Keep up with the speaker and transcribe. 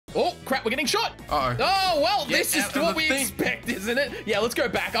Oh, crap, we're getting shot. Uh-oh. Oh, well, Get this is out of what the we thing. expect, isn't it? Yeah, let's go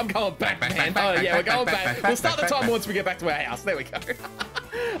back. I'm going back, man. Yeah, we're going back. We'll start the time once we get back to our house. There we go.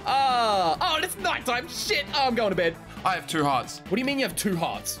 Oh, it's nighttime. Shit. Oh, I'm going to bed. I have 2 hearts. What do you mean you have 2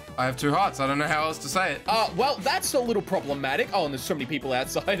 hearts? I have 2 hearts. I don't know how else to say it. Well, that's a little problematic. Oh, and there's so many people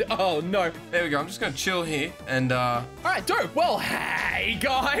outside. Oh, no. There we go. I'm just going to chill here and, All right, dope. Well, hey,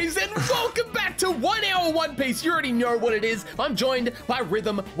 guys, and welcome back to 1 Hour One Piece. You already know what it is. I'm joined by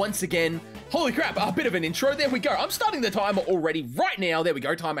Rhythm once again. Holy crap, a bit of an intro. There we go. I'm starting the timer already right now. There we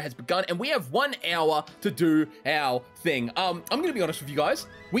go. Timer has begun, and we have 1 hour to do our thing. I'm going to be honest with you guys.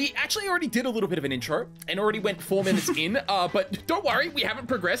 We actually already did a little bit of an intro and already went 4 minutes in, but don't worry, we haven't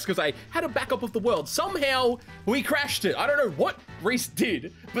progressed because I had a backup of the world. Somehow, we crashed it. I don't know what Reese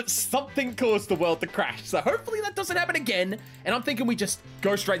did, but something caused the world to crash. So hopefully that doesn't happen again, and I'm thinking we just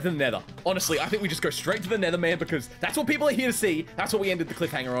go straight to the nether. Honestly, I think we just go straight to the nether, man, because that's what people are here to see. That's what we ended the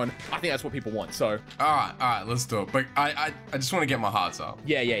cliffhanger on. I think that's what people want, so. all right, let's do it. But I just want to get my hearts up.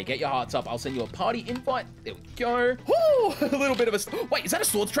 Yeah, get your hearts up. I'll send you a party invite. There we go. Woo! A little bit of a... Wait, is that a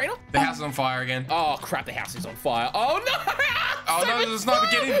swords trainer? The house is on fire again. Oh, crap, the house is on fire. Oh, no! Oh, no, there's a sniper.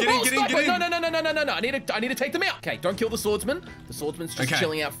 Get in. No. I need to take them out. Okay, don't kill the swordsman. The swordsman's just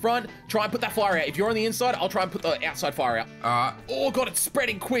chilling out front. Try and put that fire out. If you're on the inside, I'll try and put the outside fire out. Oh, God, it's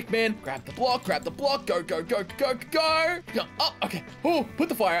spreading quick, man. Grab the block. Go. Oh, okay. Oh, put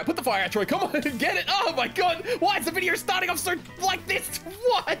the fire out, Troy. Come on, get it. Oh, my God. Why is the video starting off so like this?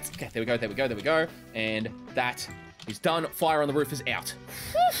 What? Okay, there we go. And that is done. Fire on the roof is out.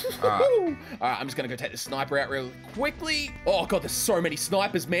 All right, I'm just gonna go take the sniper out real quickly. Oh God, there's so many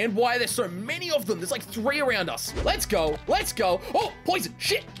snipers, man. Why are there so many of them? There's like 3 around us. Let's go. Oh, poison.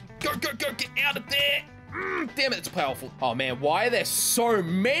 Shit. Go. Get out of there. Damn it, it's powerful. Oh man, why are there so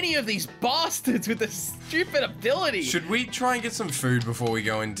many of these bastards with this stupid ability? Should we try and get some food before we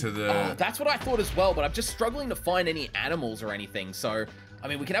go into the... Oh, that's what I thought as well, but I'm just struggling to find any animals or anything, so... I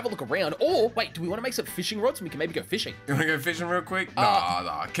mean, we can have a look around. Or, wait, do we want to make some fishing rods and we can maybe go fishing? You want to go fishing real quick?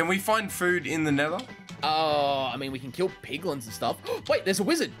 Nah. Can we find food in the nether? I mean, we can kill piglins and stuff. Wait, there's a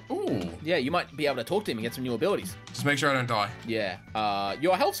wizard. Ooh. Yeah, you might be able to talk to him and get some new abilities. Just make sure I don't die. Yeah.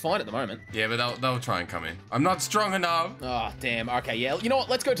 Your health's fine at the moment. Yeah, but they'll try and come in. I'm not strong enough. Oh, damn. Okay, yeah. You know what?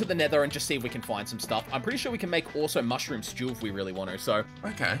 Let's go to the nether and just see if we can find some stuff. I'm pretty sure we can make also mushroom stew if we really want to, so.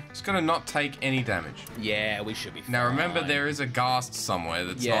 Okay. Just gotta not take any damage. Yeah, we should be fine. Now, remember, there is a ghast somewhere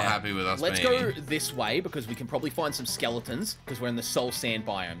that's not happy with us. Let's go this way because we can probably find some skeletons because we're in the soul sand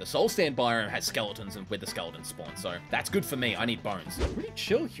biome. The soul sand biome has skeletons and where the skeletons spawn. So that's good for me. I need bones. Pretty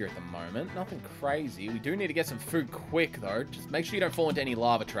chill here at the moment. Nothing crazy. We do need to get some food quick though. Just make sure you don't fall into any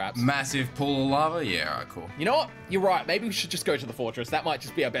lava traps. Massive pool of lava? Yeah, all right, cool. You know what? You're right. Maybe we should just go to the fortress. That might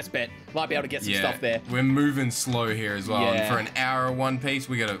just be our best bet. Might be able to get some stuff there. We're moving slow here as well. Yeah. And for an hour of One Piece,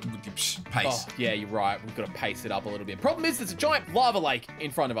 we gotta pace. Oh, yeah, you're right. We've got to pace it up a little bit. Problem is, there's a giant lava lake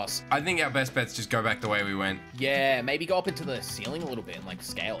in front of us. I think our best bet's just go back the way we went. Yeah, maybe go up into the ceiling a little bit and like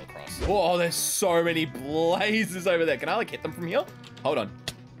scale across. Oh, there's so many blazes over there. Can I like hit them from here? Hold on.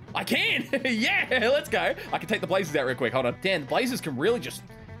 I can! Yeah, let's go. I can take the blazes out real quick. Hold on. Damn, the blazes can really just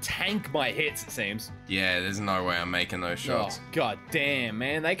tank my hits, it seems. Yeah, there's no way I'm making those shots. Oh, God damn,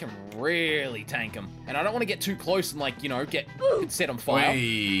 man. They can really tank them. And I don't want to get too close and like, you know, get set on fire.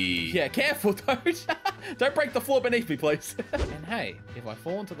 Whee. Yeah, careful, don't. Don't break the floor beneath me, please. And hey, if I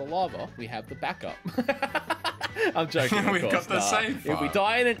fall into the lava, we have the backup. I'm joking, of We've course. got the safe. If we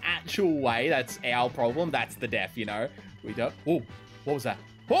die in an actual way, that's our problem. That's the death, you know? We don't. Oh, what was that?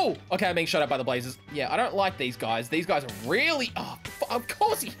 Oh, okay, I'm being shot at by the blazes. Yeah, I don't like these guys. These guys are really... Oh, of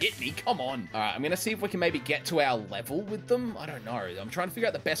course he hit me. Come on. All right, I'm going to see if we can maybe get to our level with them. I don't know. I'm trying to figure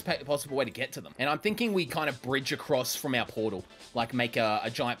out the best possible way to get to them. And I'm thinking we kind of bridge across from our portal. Like make a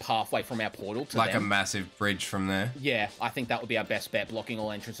giant pathway from our portal to like them. a massive bridge from there. Yeah, I think that would be our best bet, blocking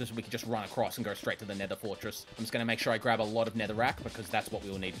all entrances. We could just run across and go straight to the nether fortress. I'm just going to make sure I grab a lot of netherrack because that's what we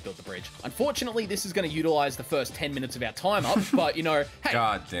will need to build the bridge. Unfortunately, this is going to utilize the first 10 minutes of our time up, but, you know, hey,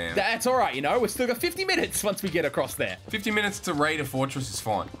 God damn. That's all right, you know? We've still got 50 minutes once we get across there. 50 minutes to raid a fortress is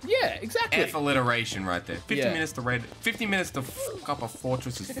fine. Yeah, exactly. F alliteration right there. 50 minutes to raid... 50 minutes to fuck up a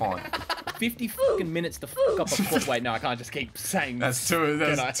fortress is fine. 50 fucking minutes to fuck up a fortress. Wait, no, I can't just keep saying That's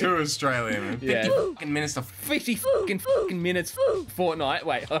too Australian, man. 50 fucking minutes to... 50 fucking minutes Fortnite.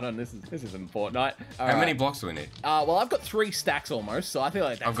 Wait, hold on. This isn't Fortnite. How many blocks do we need? Well, I've got 3 stacks almost, so I feel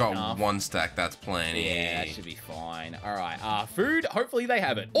like that's I've got enough. 1 stack. That's plenty. Yeah, that should be fine. All right. Food. Hopefully they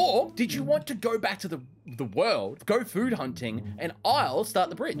have it. Or did you want to go back to the world, go food hunting, and I'll start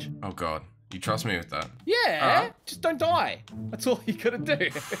the bridge? Oh, God. You trust me with that? Yeah, just don't die. That's all you gotta do.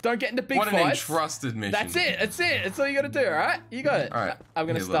 Don't get into big fights. What an entrusted mission. That's it. That's all you gotta do, all right? You got it. All right. I'm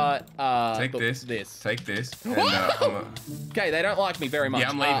gonna start. Take this. Take this. And, okay, they don't like me very much. Yeah,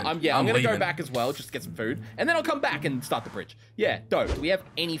 I'm leaving. I'm gonna go back as well, just to get some food, and then I'll come back and start the bridge. Yeah, dope. Do we have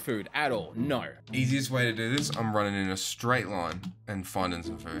any food at all? No. Easiest way to do this, I'm running in a straight line and finding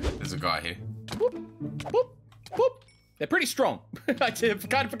some food. There's a guy here. Boop, boop, boop. They're pretty strong. I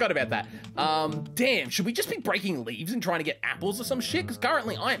kind of forgot about that. Damn, should we just be breaking leaves and trying to get apples or some shit? Because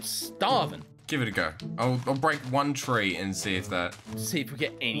currently I am starving. Give it a go. I'll break one tree and see if we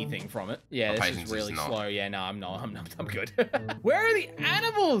get anything from it. Yeah, this is really slow. Yeah, no, I'm good. Where are the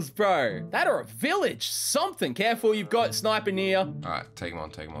animals, bro? That are a village. Something. Careful, you've got sniper near. All right, take him on.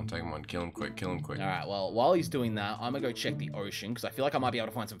 Kill him quick. All right, well, while he's doing that, I'm gonna go check the ocean because I feel like I might be able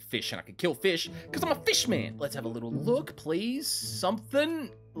to find some fish and I can kill fish because I'm a fish man. Let's have a little look, please. Something.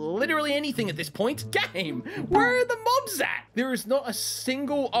 Literally anything at this point. Game! Where are the mobs at? There is not a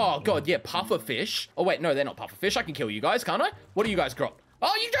single... Oh, God, yeah, puffer fish. Oh, wait, no, they're not puffer fish. I can kill you guys, can't I? What do you guys drop?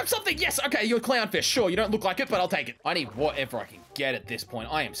 Oh, you dropped something! Yes, okay, you're clownfish. Sure, you don't look like it, but I'll take it. I need whatever I can get at this point.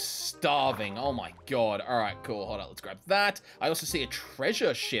 I am starving. Oh, my God. All right, cool. Hold on, let's grab that. I also see a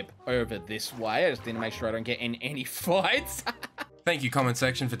treasure ship over this way. I just need to make sure I don't get in any fights. Thank you, comment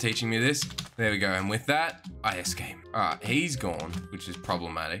section, for teaching me this. There we go, and with that, I escape. All right, he's gone, which is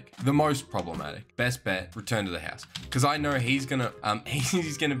problematic. The most problematic. Best bet, return to the house. Because I know he's gonna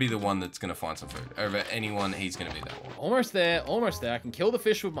be the one that's gonna find some food. Over anyone, he's gonna be that one. Almost there. I can kill the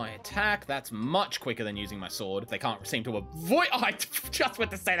fish with my attack. That's much quicker than using my sword. They can't seem to avoid, oh, I just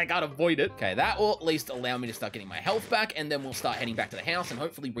went to say they can't avoid it. Okay, that will at least allow me to start getting my health back, and then we'll start heading back to the house, and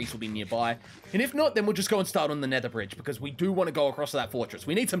hopefully Reese will be nearby. And if not, then we'll just go and start on the nether bridge, because we do want to go across to that fortress.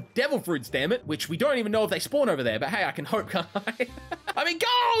 We need some devil fruits, damn it, which we don't even know if they spawn over there, but hey, I can hope, can't I? I mean,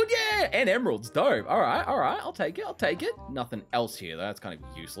 gold, yeah! And emeralds, dope. All right, I'll take it. Nothing else here, though. That's kind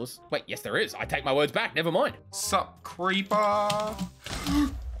of useless. Wait, yes, there is. I take my words back, never mind. Sup, creeper?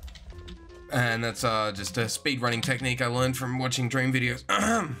 And that's just a speedrunning technique I learned from watching dream videos.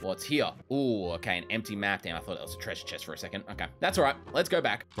 What's here? Ooh, okay, an empty map. Damn, I thought it was a treasure chest for a second. Okay, that's all right. Let's go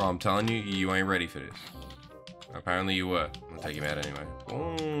back. Bro, I'm telling you, you ain't ready for this. Apparently you were. I'll take him out anyway.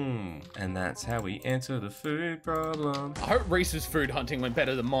 Boom. And that's how we answer the food problem. I hope Reese's food hunting went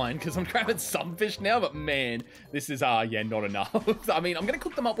better than mine, because I'm grabbing some fish now, but man, this is, yeah, not enough. I mean, I'm going to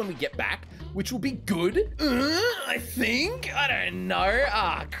cook them up when we get back, which will be good. I think. I don't know.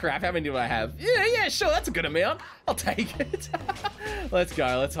 Ah, crap. How many do I have? Yeah, sure. That's a good amount. I'll take it. Let's go.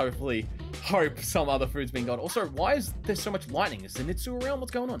 Let's hopefully hope some other food's been gone. Also, why is there so much lightning? Is the Nitsu around?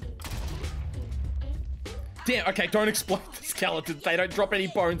 What's going on? Damn, okay, don't exploit the skeletons. They don't drop any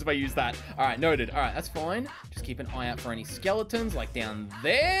bones if I use that. All right, noted. All right, that's fine. Just keep an eye out for any skeletons, like down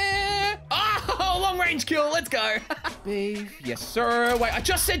there. Oh, long range kill. Let's go. Beef. Yes, sir. Wait, I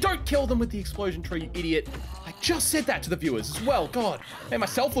just said don't kill them with the explosion tree, you idiot. I just said that to the viewers as well. God, made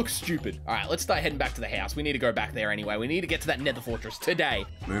myself look stupid. All right, let's start heading back to the house. We need to go back there anyway. We need to get to that nether fortress today.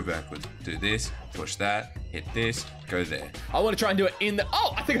 Move backwards. Do this, push that, hit this, go there. I want to try and do it in the...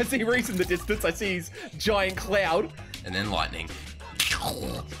 Oh, I think I see Reese in the distance. I see his giant cloud. And then lightning.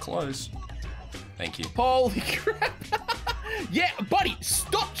 Close. Thank you. Holy crap. Yeah, buddy,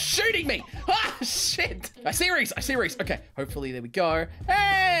 stop shooting me. Ah, shit. I see Reese. Okay, hopefully there we go.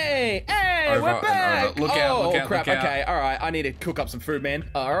 Hey, over we're back. Look out, crap. Look out. Okay, all right. I need to cook up some food, man.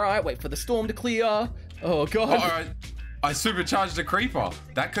 All right, wait for the storm to clear. Oh, God. All right. I supercharged a creeper.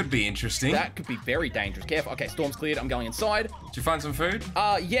 That could be interesting. That could be very dangerous. Careful. Okay, storm's cleared. I'm going inside. Did you find some food?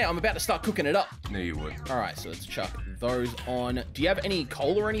 Yeah, I'm about to start cooking it up. Knew you would. All right, so let's chuck those on. Do you have any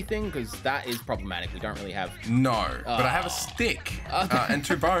coal or anything? Because that is problematic. We don't really have... No, but I have a stick and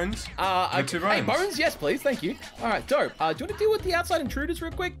 2 bones. 2 bones. Hey, bones? Yes, please. Thank you. All right, dope. Do you want to deal with the outside intruders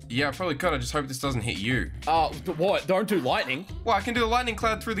real quick? Yeah, I probably could. I just hope this doesn't hit you. What? Don't do lightning. Well, I can do a lightning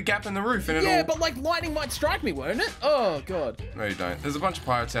cloud through the gap in the roof and it'll... Yeah, but like lightning might strike me, won't it? Oh, God. No, you don't. There's a bunch of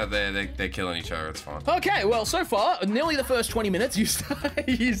pirates out there. They're killing each other. It's fine. Okay, well, so far, nearly the first 20 minutes, you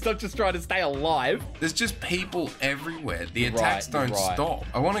stop just trying to stay alive. There's just people everywhere. The attacks don't stop.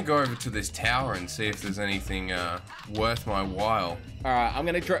 I want to go over to this tower and see if there's anything worth my while. All right, I'm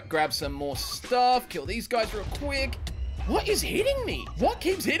going to grab some more stuff, kill these guys real quick. What is hitting me? What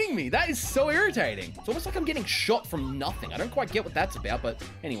keeps hitting me? That is so irritating. It's almost like I'm getting shot from nothing. I don't quite get what that's about, but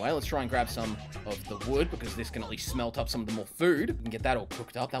anyway, let's try and grab some of the wood because this can at least smelt up some of the more food. We can get that all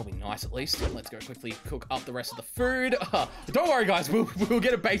cooked up. That'll be nice at least. Let's go quickly cook up the rest of the food. Don't worry, guys. We'll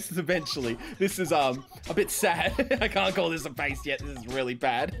get a base eventually. This is a bit sad. I can't call this a base yet. This is really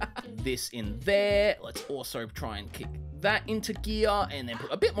bad. This in there. Let's also try and kick that into gear and then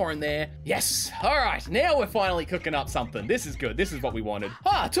put a bit more in there. Yes. All right, now we're finally cooking up something. This is good. This is what we wanted.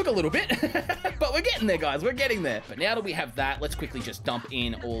 It took a little bit, but we're getting there, guys. We're getting there. But now that we have that, let's quickly just dump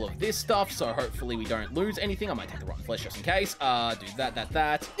in all of this stuff. So hopefully we don't lose anything. I might take the rotten flesh just in case. Do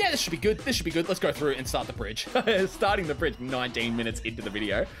that. Yeah, this should be good. This should be good. Let's go through and start the bridge. Starting the bridge 19 minutes into the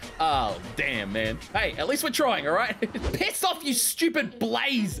video. Oh, damn, man. Hey, at least we're trying, all right? Piss off, you stupid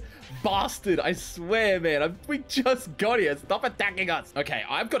blaze bastard. I swear, man. We just got here. Stop attacking us. Okay,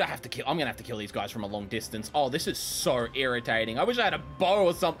 I'm gonna have to kill these guys from a long distance. Oh, this is so irritating. I wish I had a bow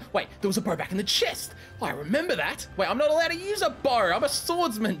or something. Wait, there was a bow back in the chest. Oh, I remember that. Wait, I'm not allowed to use a bow. I'm a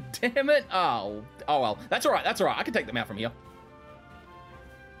swordsman. Damn it. Oh well. That's all right. That's all right. I can take them out from here.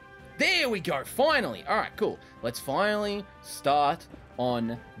 There we go. Finally. All right, cool. Let's finally start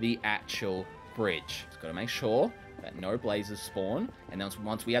on the actual bridge. Just gotta make sure that no blazes spawn, and then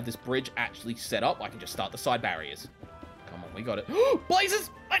once we have this bridge actually set up, I can just start the side barriers. Come on, we got it. Blazes!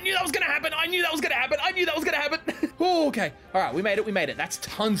 I knew that was gonna happen! I knew that was gonna happen! I knew that was gonna happen! Okay. All right, we made it. That's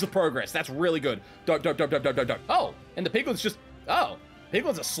tons of progress. That's really good. Dope. Oh, and the piglins just... Oh.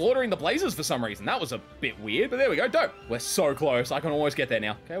 Piglins are slaughtering the blazes for some reason. That was a bit weird, but there we go. Dope. We're so close. I can almost get there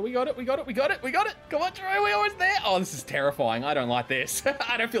now. Okay, we got it. Come on, Troy. We're almost there. Oh, this is terrifying. I don't like this.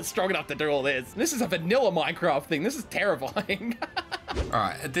 I don't feel strong enough to do all this. This is a vanilla Minecraft thing. This is terrifying. All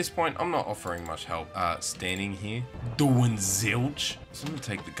right, at this point, I'm not offering much help. Standing here, doing zilch. So I'm gonna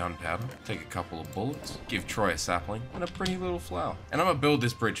take the gunpowder, take a couple of bullets, give Troy a sapling, and a pretty little flower. And I'm gonna build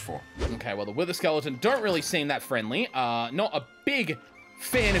this bridge for. Okay, well, the wither skeleton don't really seem that friendly. Not a big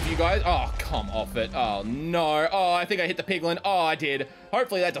fan of you guys. Oh, come off it. Oh, no. Oh, I think I hit the piglin. Oh, I did.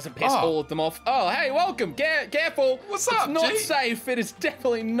 Hopefully that doesn't piss all of them off. Oh, hey, welcome. Careful. What's up, It's not safe. It is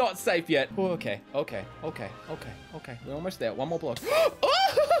definitely not safe yet. Oh, okay. We're almost there. One more block. Oh,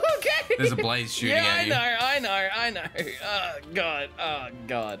 okay. There's a blaze shooting at you. I know. Oh,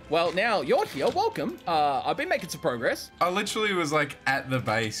 God. Well, now you're here. Welcome. I've been making some progress. I literally was like at the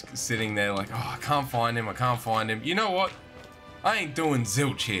base sitting there like, oh, I can't find him. You know what? I ain't doing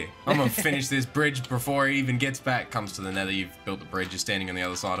zilch here. I'm gonna finish this bridge before he even gets back. Comes to the nether, you've built the bridge, you're standing on the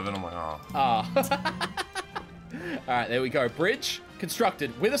other side of it. I'm like, oh. All right, there we go. Bridge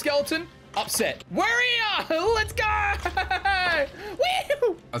constructed. Wither skeleton upset. We're here! Let's go!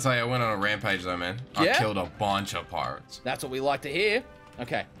 Woo! I'll tell you, I went on a rampage though, man. I killed a bunch of pirates. That's what we like to hear.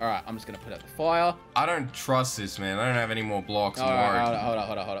 Okay, all right, I'm just gonna put out the fire. I don't trust this, man. I don't have any more blocks. All right, hold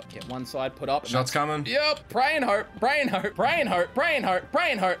up. Get one side put up. Shots coming. Yep, pray and hope. Let's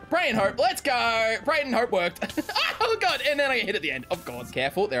go. Pray and hope worked. Oh, God, and then I get hit at the end, of course.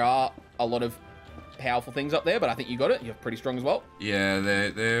 Careful, there are a lot of powerful things up there, but I think you got it. You're pretty strong as well. Yeah,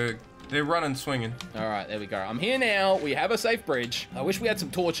 they're running, swinging. All right, there we go. I'm here now. We have a safe bridge. I wish we had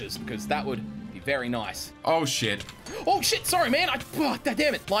some torches, because that would be very nice. Oh, shit. Oh, shit, sorry, man.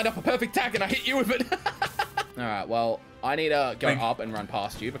 Damn it. Lined up a perfect attack, and I hit you with it. All right, well, I need to go up and run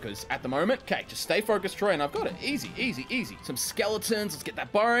past you, because at the moment, okay, just stay focused, Troy, and I've got it. Easy. Some skeletons. Let's get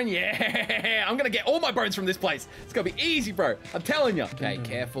that bone. Yeah, I'm going to get all my bones from this place. It's going to be easy, bro. I'm telling you. Okay,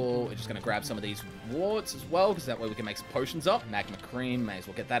 careful. We're just going to grab some of these warts as well, because that way we can make some potions up. Magma cream. May as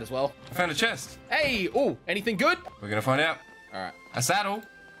well get that as well. I found a chest. Hey, oh, anything good? We're going to find out. All right. A saddle.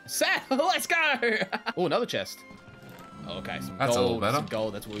 Let's go. Oh, another chest. Okay, That's a little better. Some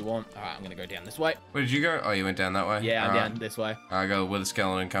gold, that's what we want. All right, I'm gonna go down this way. Where did you go? Oh, you went down that way? Yeah, I'm down this way. I got a wither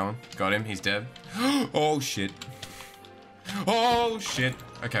skeleton coming. Got him, he's dead. Oh, shit. Oh, shit.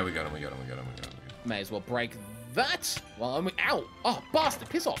 Okay, we got him. May as well break that. Well, ow. Oh, bastard,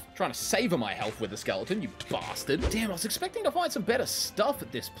 piss off. Trying to savor my health with the skeleton, you bastard. Damn, I was expecting to find some better stuff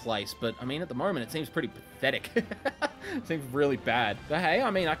at this place, but I mean, at the moment, it seems pretty pathetic. It seems really bad. But hey, I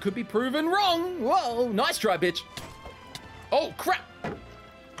mean, I could be proven wrong. Whoa, nice try, bitch. Oh, crap.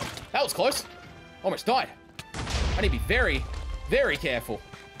 That was close. Almost died. I need to be very, very careful.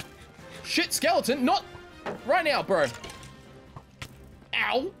 Shit, skeleton, not right now, bro.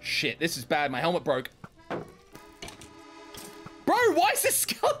 Ow. Shit, this is bad. My helmet broke. Bro, why is this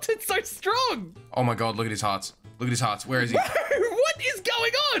skeleton so strong? Oh my God, look at his hearts. Where is he? Bro, what is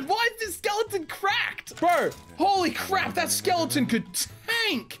going on? Why is this skeleton cracked? Bro, holy crap, that skeleton could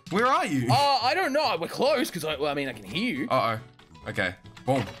tank. Where are you? I don't know. We're close, because I mean, I can hear you. Uh-oh. Okay,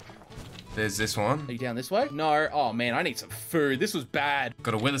 boom. There's this one. Are you down this way? No. Oh, man, I need some food. This was bad.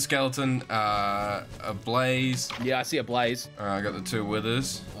 Got a wither skeleton, a blaze. Yeah, I see a blaze. I got the two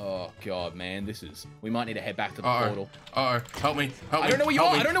withers. Oh, God, man, this is... We might need to head back to the portal. Help me. I don't know where you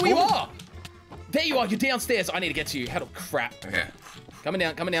are. I don't know where you are. There you are. You're downstairs. I need to get to you. How the crap. Okay. Coming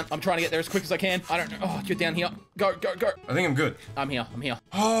down. I'm trying to get there as quick as I can. I don't know. Oh, you're down here. Go, go, go. I think I'm good. I'm here. I'm here.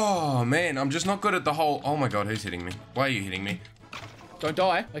 Oh, man. I'm just not good at the whole... Oh, my God. Who's hitting me? Why are you hitting me? Don't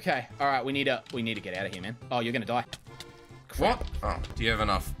die. Okay. All right. We need to get out of here, man. Oh, you're going to die. What? Oh, do you have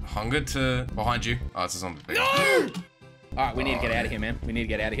enough hunger to... Behind you? Oh, it's a zombie. No! All right, we need to get out of here, man. We need to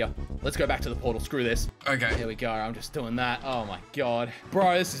get out of here. Let's go back to the portal. Screw this. Okay. Here we go. I'm just doing that. Oh, my God.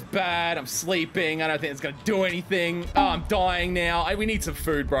 Bro, this is bad. I'm sleeping. I don't think it's going to do anything. Oh, I'm dying now. We need some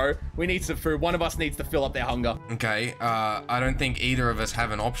food, bro. We need some food. One of us needs to fill up their hunger. Okay. I don't think either of us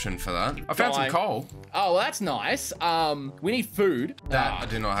have an option for that. I found some coal. Oh, well, that's nice. We need food. That I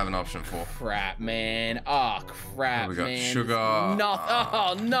do not have an option for. Crap, man. Oh, crap, we got man. Sugar.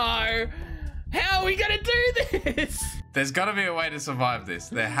 Oh, no. How are we going to do this? There's got to be a way to survive this.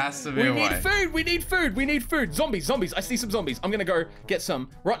 There has to be a way. We need food. We need food. We need food. Zombies. Zombies. I see some zombies. I'm going to go get some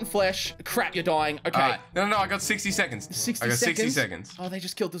rotten flesh. Crap, you're dying. Okay. No, I got 60 seconds. 60 seconds. Oh, they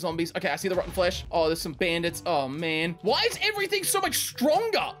just killed the zombies. Okay, I see the rotten flesh. Oh, there's some bandits. Oh, man. Why is everything so much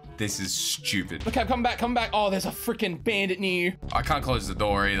stronger? This is stupid. Okay, come back. Come back. Oh, there's a freaking bandit near you. I can't close the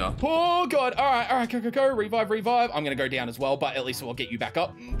door either. Oh, God. All right. Go. Revive. I'm going to go down as well, but at least we'll get you back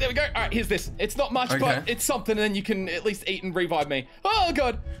up. There we go. All right, here's this. It's not much, but it's something, and then you can at least eat and revive me. Oh,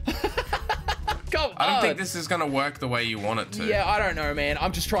 God. Come on. I don't think this is going to work the way you want it to. Yeah, I don't know, man.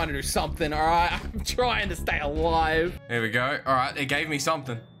 I'm just trying to do something, all right? I'm trying to stay alive. There we go. All right, it gave me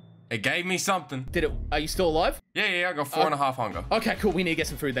something. It gave me something. Did it? Are you still alive? Yeah, I got 4.5 hunger. Okay, cool. We need to get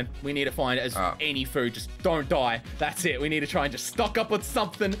some food then. We need to find any food. Just don't die. That's it. We need to try and just stock up with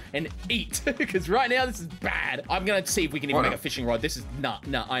something and eat. Because right now, this is bad. I'm going to see if we can even make a fishing rod. This is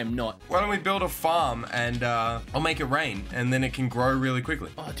nah, I am not. Why don't we build a farm and I'll make it rain and then it can grow really quickly.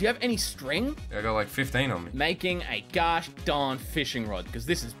 Oh, do you have any string? Yeah, I got like 15 on me. Making a gosh darn fishing rod because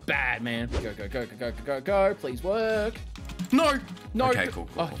this is bad, man. Go. Please work. No. Okay, cool.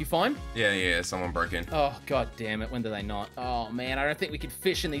 Oh, you fine? Yeah, someone broke in. Oh, God damn it. When do they not? Oh, man, I don't think we can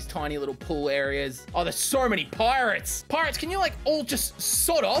fish in these tiny little pool areas. Oh, there's so many pirates. Pirates, can you, like, all just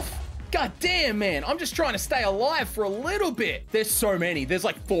sod off? God damn, man. I'm just trying to stay alive for a little bit. There's so many. There's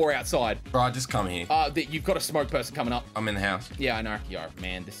like 4 outside. Bro, just come here. You've got a smoke person coming up. I'm in the house. Yeah, I know. Yo,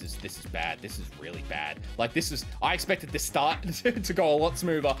 man, this is bad. This is really bad. Like, I expected this start to go a lot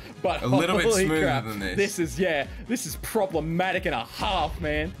smoother, but a little bit smoother than this. This is problematic and a half,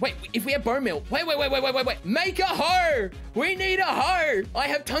 man. Wait, if we have bone meal. Wait. Make a hoe. We need a hoe. I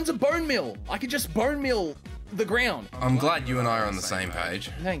have tons of bone meal. I could just bone meal the ground. I'm glad you and I are on the same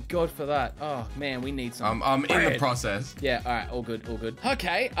page. Thank God for that. Oh man, we need some I'm bread. in the process. Yeah, all right, all good.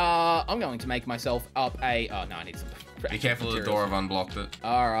 Okay, I'm going to make myself up a, oh no, I need some Be careful of the door, I've unblocked it.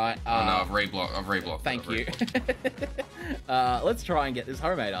 All right. Oh no, I've reblocked Thank you. Let's try and get this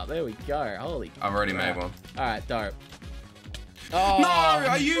homemade up. There we go. Holy I've already made one. All right, dope. Oh, no,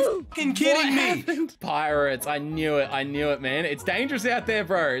 are you fucking kidding me? Happened? Pirates, I knew it, man. It's dangerous out there,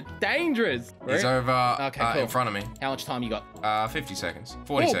 bro. It's dangerous. He's over cool. in front of me. How much time you got? 50 seconds.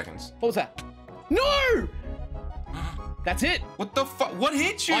 40 seconds. What was that? No! That's it. What the fuck? What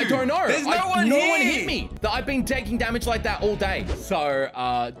hit you? I don't know. There's no one here. No one hit me. I've been taking damage like that all day. So,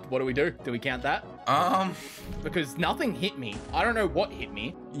 what do we do? Do we count that? Because nothing hit me. I don't know what hit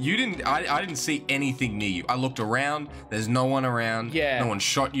me. You didn't, I didn't see anything near you. I looked around. There's no one around. Yeah. No one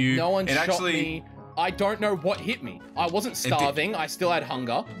shot you. No one shot me. I don't know what hit me. I wasn't starving. I still had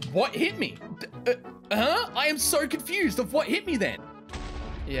hunger. What hit me? I am so confused of what hit me then.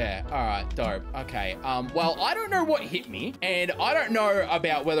 Yeah, all right, dope. Okay, well, I don't know what hit me, and I don't know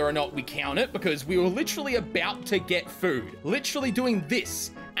about whether or not we count it, because we were literally about to get food. Literally doing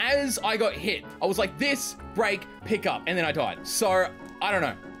this as I got hit. I was like, this, break, pick up, and then I died. So, I don't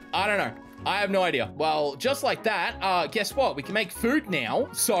know. I have no idea. Well, just like that, guess what? We can make food now.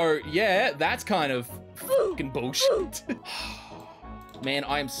 So, yeah, that's kind of fucking bullshit. Man,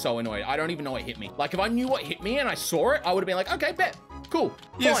 I am so annoyed. I don't even know what hit me. Like, if I knew what hit me and I saw it, I would have been like, okay, bet. Cool.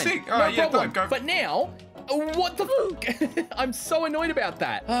 Yeah, fine. sick. No problem. Go. But now, what the fuck? I'm so annoyed about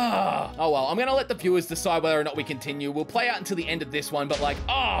that. Oh, well, I'm going to let the viewers decide whether or not we continue. We'll play out until the end of this one, but like,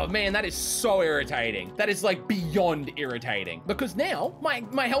 oh man, that is so irritating. That is like beyond irritating. Because now,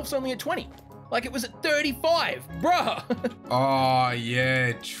 my health's only at 20. Like it was at 35, bruh. Oh,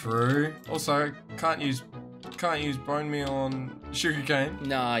 yeah, true. Also, can't use bone meal on sugarcane.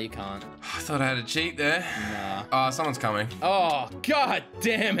 Nah, you can't. I thought I had a cheat there. Nah. Someone's coming. Oh, god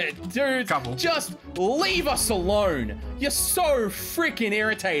damn it, dude. Couple. Just Leave us alone. You're so freaking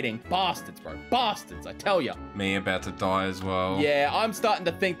irritating. Bastards, bro. Bastards, I tell ya. Me about to die as well. Yeah, I'm starting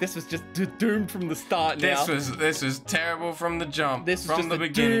to think this was just doomed from the start now. This was terrible from the jump. This is from just the a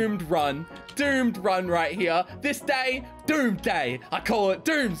beginning. doomed run. Doomed run right here. This day, doomed day. I call it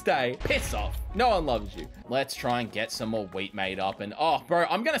doomsday. Piss off. No one loves you. Let's try and get some more wheat made up. And oh, bro,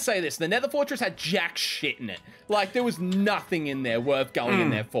 I'm gonna say this. The Nether Fortress had jack shit in it. Like, there was nothing in there worth going in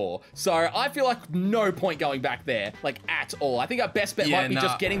there for. So I feel like no point going back there, like, at all. I think our best bet might be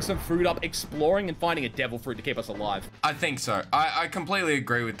just getting some food up, exploring, and finding a devil fruit to keep us alive. I think so. I completely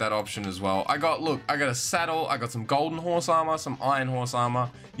agree with that option as well. I got a saddle. I got some golden horse armor, some iron horse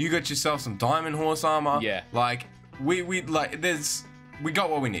armor. You got yourself some diamond horse armor. Yeah. Like, we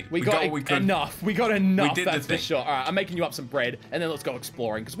got what we need. We got what we could. Enough. We got enough, we did that's for sure. All right, I'm making you up some bread, and then let's go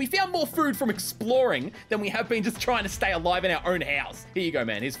exploring, because we found more food from exploring than we have been just trying to stay alive in our own house. Here you go,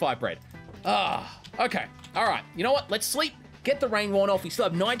 man. Here's 5 bread. Okay. All right. You know what? Let's sleep. Get the rain worn off. We still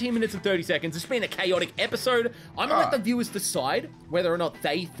have 19 minutes and 30 seconds. It's been a chaotic episode. I'm gonna let the viewers decide whether or not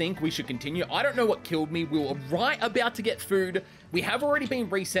they think we should continue. I don't know what killed me. We were right about to get food. We have already been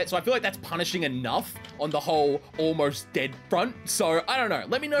reset, so I feel like that's punishing enough on the whole almost dead front. So, I don't know.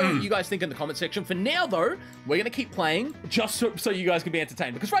 Let me know what you guys think in the comment section. For now, though, we're gonna keep playing just so you guys can be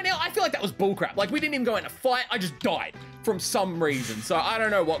entertained. Because right now, I feel like that was bullcrap. Like, we didn't even go in a fight. I just died from some reason. So, I don't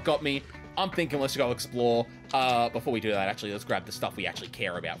know what got me. I'm thinking let's go explore. Before we do that, actually, let's grab the stuff we actually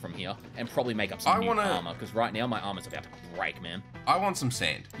care about from here and probably make up some new armor, because right now my armor's about to break, man. I want some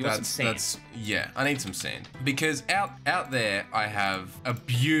sand. You want some sand? Yeah, I need some sand. Because out there, I have a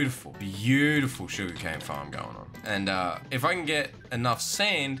beautiful, beautiful sugarcane farm going on. And if I can get enough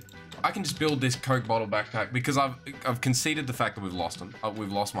sand, I can just build this Coke bottle backpack, because I've conceded the fact that we've lost them.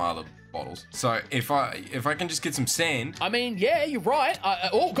 We've lost my other bottles. So if I can just get some sand. I mean, yeah, you're right.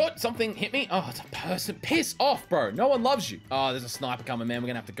 Oh God, something hit me. Oh, it's a person. Piss off, bro. No one loves you. Oh, there's a sniper coming, man. We're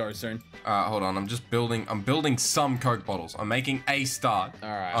gonna have to go soon. Hold on. I'm building some Coke bottles. I'm making a start. All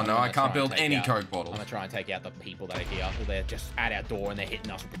right. Oh no, I can't build any Coke bottles. I'm gonna try and take out the people that are here. They're just at our door and they're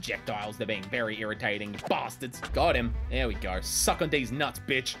hitting us with projectiles. They're being very irritating. Bastards. Got him. There we go. Suck on these nuts,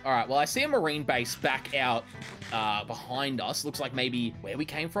 bitch. All right. Well, I see a marine base back out behind us. Looks like maybe where we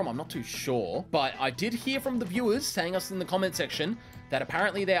came from. I'm not too sure, but I did hear from the viewers saying us in the comment section that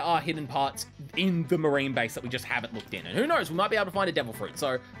apparently there are hidden parts in the marine base that we just haven't looked in. And who knows, we might be able to find a devil fruit,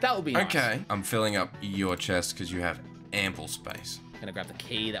 so that will be nice. Okay, I'm filling up your chest because you have ample space. Gonna grab the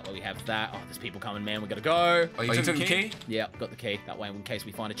key, that way we have that. Oh, there's people coming, man, we gotta go. Oh, you took the key? Yeah, got the key, that way in case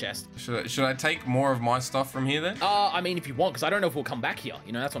we find a chest. Should I take more of my stuff from here then? I mean, if you want, because I don't know if we'll come back here,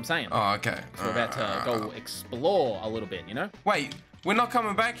 you know, that's what I'm saying. Oh, okay. So we're about to go explore a little bit, you know? Wait, we're not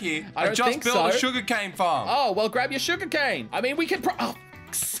coming back here. I just built a sugarcane farm. Oh, well, grab your sugarcane. I mean, we can oh,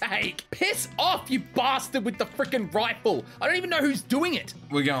 fuck's sake. Piss off, you bastard with the freaking rifle. I don't even know who's doing it.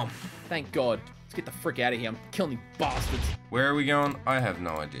 We're going. Thank God. Let's get the frick out of here. I'm killing you bastards. Where are we going? I have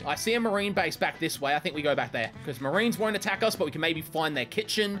no idea. I see a marine base back this way. I think we go back there. Because marines won't attack us, but we can maybe find their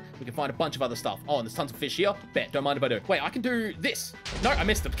kitchen. We can find a bunch of other stuff. Oh, and there's tons of fish here. Bet, don't mind if I do. Wait, I can do this. No, I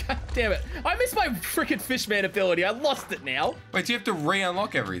missed him. God damn it. I missed my freaking fishman ability. I lost it now. Wait, do you have to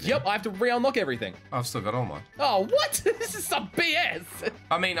re-unlock everything? Yep, I have to re-unlock everything. I've still got all mine. Oh, what? This is some BS.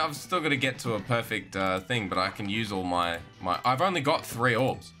 I mean, I've still got to get to a perfect thing, but I can use all my... I've only got 3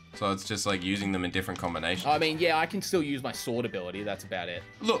 orbs. So it's just like using them in different combinations. I mean, yeah, I can still use my sword ability. That's about it.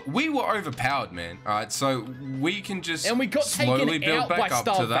 Look, we were overpowered, man. All right, so we can just and we got slowly taken build out back by up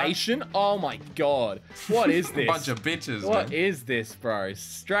starvation. To that. Oh my God, what is this? Bunch of bitches. What is this, bro?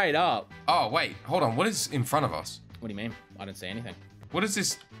 Straight up. Oh wait, hold on. What is in front of us? What do you mean? I don't see anything. What is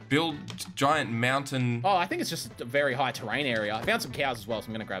this giant mountain? Oh, I think it's just a very high terrain area. I found some cows as well, so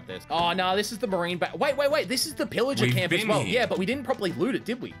I'm gonna grab this. Oh no, this is the marine base. Wait. This is the pillager camp as well. Here. Yeah, but we didn't properly loot it,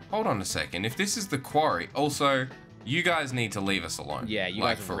 did we? Hold on a second. If this is the quarry, also, you guys need to leave us alone. Yeah, you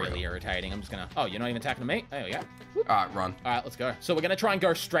guys are really irritating. I'm just gonna... Oh, you're not even attacking me? There we go. All right, run. All right, let's go. So we're gonna try and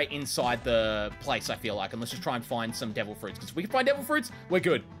go straight inside the place, I feel like, and let's just try and find some devil fruits, because if we can find devil fruits, we're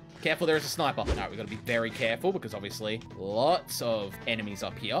good. Careful, there is a sniper. All right, we've got to be very careful because obviously lots of enemies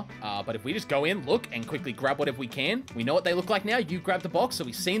up here. But if we just go in, look, and quickly grab whatever we can. We know what they look like now. You grab the box, so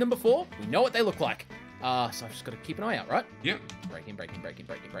we've seen them before. We know what they look like. So I've just got to keep an eye out, right? Yep.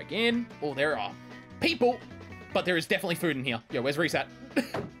 Break in. Oh, there are people, but there is definitely food in here. Yo, where's Reese at?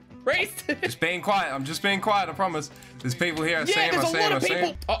 Reese! Just being quiet. I'm just being quiet, I promise. There's people here. I see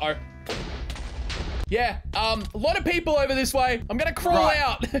them. Uh-oh. Yeah, a lot of people over this way. I'm gonna crawl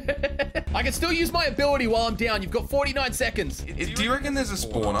out. I can still use my ability while I'm down. You've got 49 seconds. Do you reckon there's a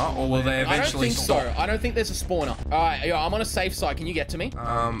spawner, or will they eventually stop? I don't think so. I don't think there's a spawner. All right, yo, I'm on a safe side. Can you get to me?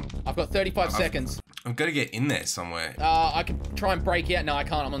 I've got 35 seconds. I've got to get in there somewhere. I can try and break out. No, I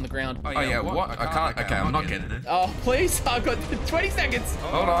can't. I'm on the ground. Oh yeah, what? I can't. Okay, I'm not getting it. Oh, please. I've got 20 seconds.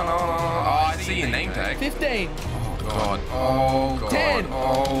 Hold on. Oh, I see your name tag. 15. Oh god. Oh god. 10.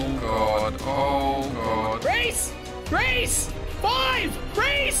 Oh god. Oh god. Race! 5!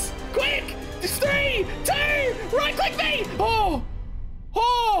 Race! Quick! 3, 2, right click me! Oh!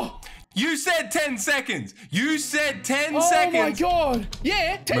 You said 10 seconds! You said 10 seconds! Oh my god!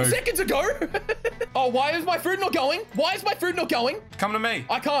 Yeah, 10 seconds ago! Oh, why is my food not going? Come to me.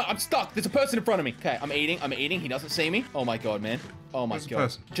 I can't, I'm stuck. There's a person in front of me. Okay, I'm eating. He doesn't see me. Oh my god, man. Oh my god.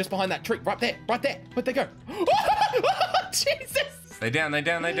 Person? Just behind that tree, right there. Where'd they go? Jesus! They down.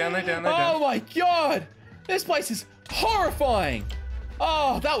 Oh my god! This place is horrifying!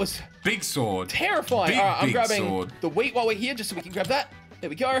 Oh, that was big sword. Terrifying. All right, I'm grabbing sword. the wheat while we're here, just so we can grab that. There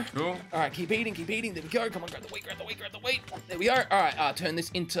we go. Cool. All right, keep eating. There we go. Come on, grab the wheat. There we go. All right, turn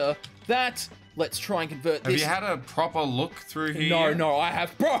this into that. Let's try and convert this. Have you had a proper look through here? No, I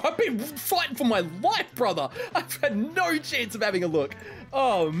have. Bro, I've been fighting for my life, brother. I've had no chance of having a look.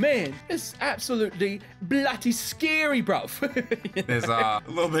 Oh, man. It's absolutely bloody scary, bro. There's a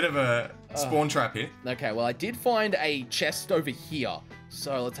little bit of a spawn trap here. Okay, well, I did find a chest over here.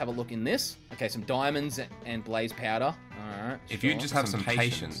 So let's have a look in this. Okay, some diamonds and blaze powder. All right. If you just have some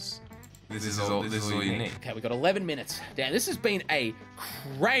patience, this is all you need. Okay, we've got 11 minutes. Damn, this has been a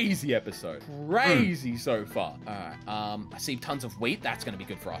crazy episode. Crazy so far. All right. I see tons of wheat. That's going to be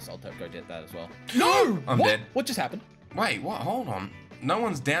good for us. I'll go get that as well. No! I'm dead. What just happened? Wait, what? Hold on. No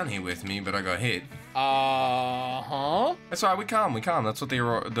one's down here with me, but I got hit. Uh-huh. That's all right, we calm. That's what the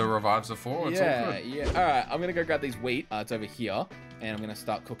revives are for. It's all good. Yeah. All right, I'm gonna go grab these wheat. It's over here. And I'm gonna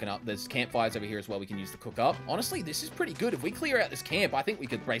start cooking up. There's campfires over here as well we can use to cook up. Honestly, this is pretty good. If we clear out this camp, I think we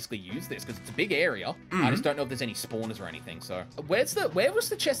could basically use this because it's a big area. I just don't know if there's any spawners or anything. So where was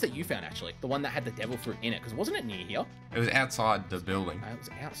the chest that you found actually? The one that had the devil fruit in it? Because wasn't it near here? It was outside the building. It was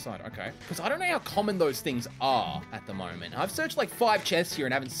outside, okay. Because I don't know how common those things are at the moment. I've searched like 5 chests here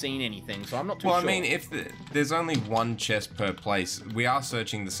and haven't seen anything, so I'm not too sure. Well, I mean, if there's only one chest per place, we are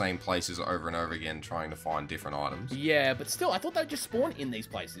searching the same places over and over again, trying to find different items. Yeah, but still, I thought they'd just spawn in these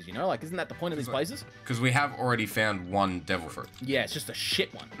places. You know, like, isn't that the point of these places? Because we have already found one devil fruit. Yeah, it's just a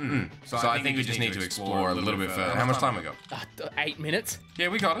shit one. So I think we just need to explore a little bit further. How much time we got? 8 minutes. Yeah,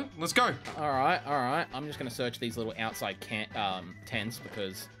 we got it. Let's go. All right. I'm just gonna search these little outside tents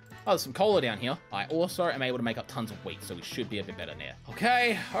because there's some cola down here. I also am able to make up tons of wheat, so we should be a bit better now.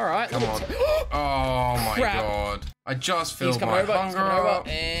 Okay. All right. Come on. Oh my god! I just filled my hunger up.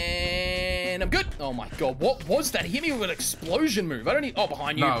 And I'm good. Oh my god, what was that? He hit me with an explosion move. I don't need. Oh,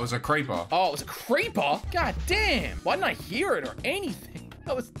 behind you. No, it was a creeper. Oh, it was a creeper? God damn. Why didn't I hear it or anything?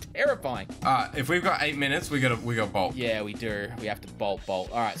 That was terrifying. If we've got 8 minutes, we got bolt. Yeah, we do. We have to bolt. All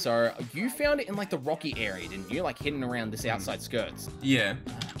right, so you found it in like the rocky area, didn't you? Like hidden around this outside skirts. Yeah.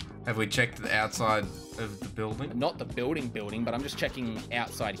 Have we checked the outside of the building? Not the building, but I'm just checking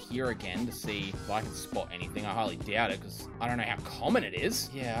outside here again to see if I can spot anything. I highly doubt it because I don't know how common it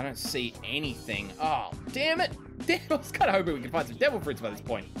is. Yeah, I don't see anything. Oh, damn it. I was kind of hoping we could find some devil fruits by this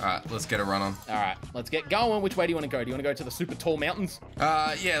point. All right, let's get a run on. All right, let's get going. Which way do you want to go? Do you want to go to the super tall mountains?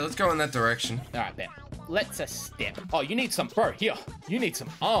 Yeah, let's go in that direction. All right, bet. Let's a step. Oh, you need some, bro, here. You need some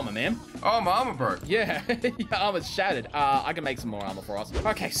armor, man. Oh, my armor broke. Yeah, your armor's shattered. I can make some more armor for us.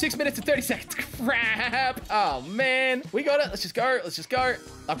 Okay, 6 minutes and 30 seconds. Crap. Oh, man. We got it. Let's just go.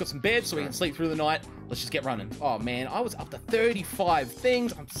 I've got some beds so we can sleep through the night. Let's just get running. Oh, man, I was up to 35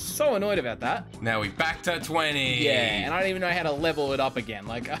 things. I'm so annoyed about that. Now we back to 20. Yeah, and I don't even know how to level it up again.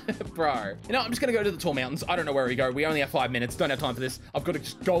 Like, bro. You know, I'm just going to go to the tall mountains. I don't know where we go. We only have 5 minutes. Don't have time for this. I've got to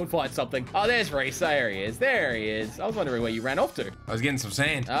just go and find something. Oh, there's Reese. There he is. I was wondering where you ran off to. I was getting some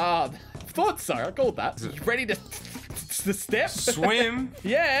sand. Oh, thought so. I called that. You ready to step? Swim?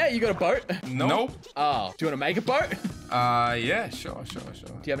 Yeah, you got a boat? Nope. Oh, do you want to make a boat? Yeah, sure. Do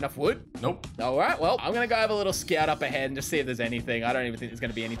you have enough wood? Nope. All right, well, I'm going to go have a little scout up ahead and just see if there's anything. I don't even think there's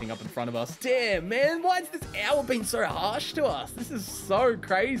going to be anything up in front of us. Damn, man, why has this hour been so harsh to us? This is so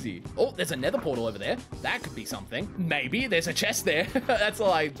crazy. Oh, there's a nether portal over there. That could be something. Maybe there's a chest there. That's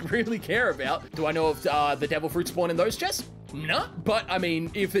all I really care about. Do I know if the devil fruit spawn in those chests? No, but I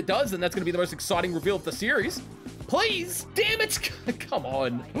mean, if it does, then that's going to be the most exciting reveal of the series. Please! Damn it! Come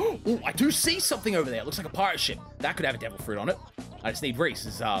on. Oh, I do see something over there. It looks like a pirate ship. That could have a devil fruit on it. I just need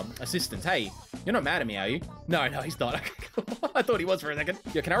Reese's assistance. Hey, You're not mad at me, are you? No, he's not. I thought he was for a second.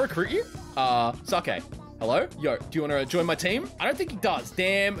 Yo, can I recruit you? Sake. Hello? Yo, do you want to join my team? I don't think he does.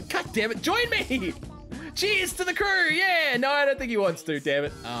 Damn. God damn it. Join me. Cheers to the crew. Yeah. No, I don't think he wants to. Damn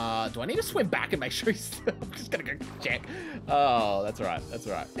it. Do I need to swim back and make sure he's... I'm just going to go check. Oh, that's all right. That's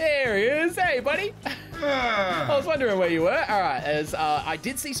all right. There he is. Hey, buddy. I was wondering where you were. All right. As I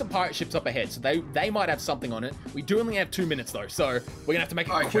did see some pirate ships up ahead, so they might have something on it. We do only have 2 minutes, though, so we're going to have to make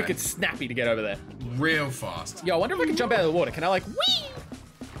it quick and snappy to get over there. Real fast. Yo, I wonder if I can jump out of the water. Can I, like, whee?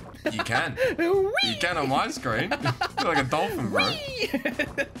 You can. You can on my screen. You're like a dolphin, bro.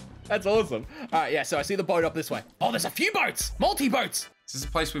 That's awesome. All right, yeah, so I see the boat up this way. Oh, there's a few boats. Multi-boats. Is this a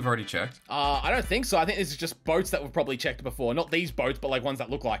place we've already checked? I don't think so. I think this is just boats that we've probably checked before. Not these boats, but like ones that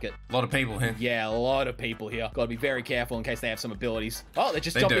look like it. A lot of people here. Yeah, a lot of people here. Gotta be very careful in case they have some abilities. Oh, they're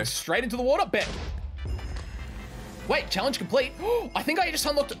just jumping straight into the water. Bet. Wait, challenge complete. I think I just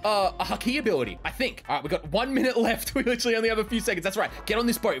unlocked a Haki ability. I think. All right, we've got 1 minute left. We literally only have a few seconds. That's right. Get on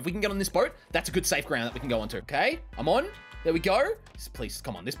this boat. If we can get on this boat, that's a good safe ground that we can go onto. Okay, I'm on. There we go. Please,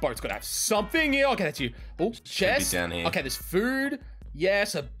 come on. This boat's got to have something here. Okay, that's you. Oh, chest. Down here. Okay, there's food.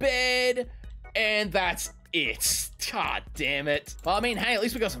 Yes, a bed. And that's it. God damn it. Well, I mean, hey, at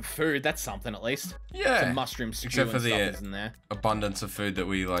least we got some food. That's something, at least. Yeah. Some mushroom stew Except for and stuff the is in there. abundance of food that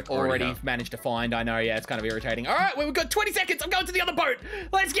we like Already managed to find. I know, yeah, it's kind of irritating. All right, well, we've got 20 seconds. I'm going to the other boat.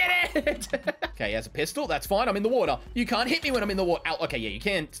 Let's get it. Okay, he has a pistol. That's fine. I'm in the water. You can't hit me when I'm in the water. Okay, yeah, you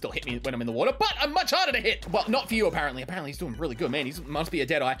can still hit me when I'm in the water, but I'm much harder to hit. Well, not for you, apparently. Apparently, he's doing really good, man. He must be a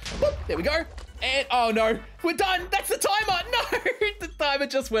Deadeye. Whoop, there we go. And, oh, no. We're done. That's the timer. No, the timer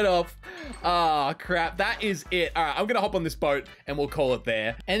just went off. Oh, crap. That is it. All right, I'm going to hop on this boat, and we'll call it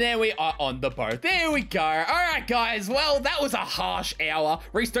there. And then we are on the boat. There we go. All right, guys. Well, that was a harsh hour.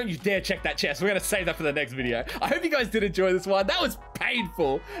 Reese, don't you dare check that chest. We're going to save that for the next video. I hope you guys did enjoy this one. That was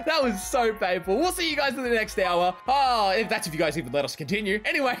painful. That was so painful. We'll see you guys in the next hour. Oh, if you guys even let us continue.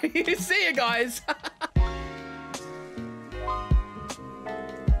 Anyway, see you guys.